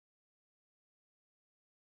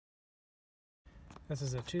This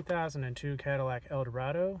is a 2002 Cadillac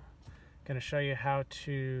Eldorado. Going to show you how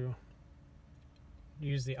to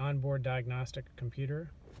use the onboard diagnostic computer.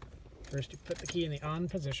 First, you put the key in the on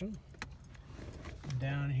position.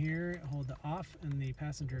 Down here, hold the off and the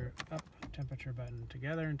passenger up temperature button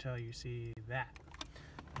together until you see that.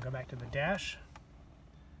 Go back to the dash.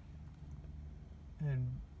 And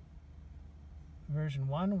version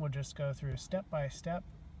 1 will just go through step by step,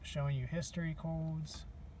 showing you history codes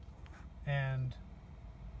and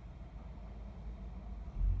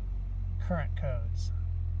current codes.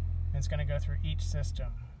 And it's going to go through each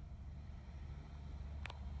system.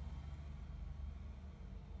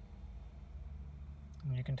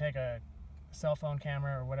 And you can take a cell phone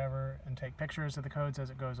camera or whatever and take pictures of the codes as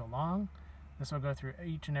it goes along. This will go through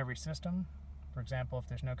each and every system. For example, if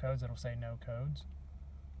there's no codes, it'll say no codes.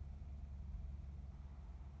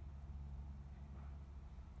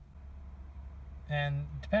 And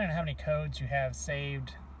depending on how many codes you have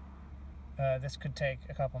saved, this could take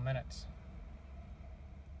a couple minutes.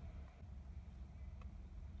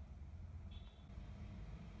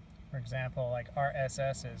 For example, like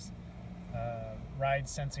RSS is ride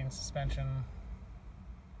sensing suspension.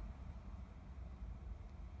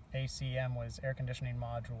 ACM was air conditioning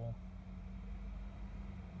module.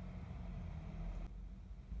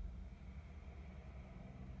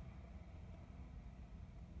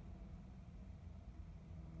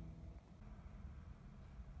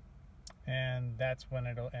 And that's when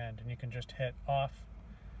it'll end. And you can just hit off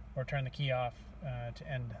or turn the key off to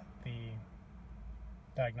end the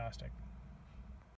diagnostic.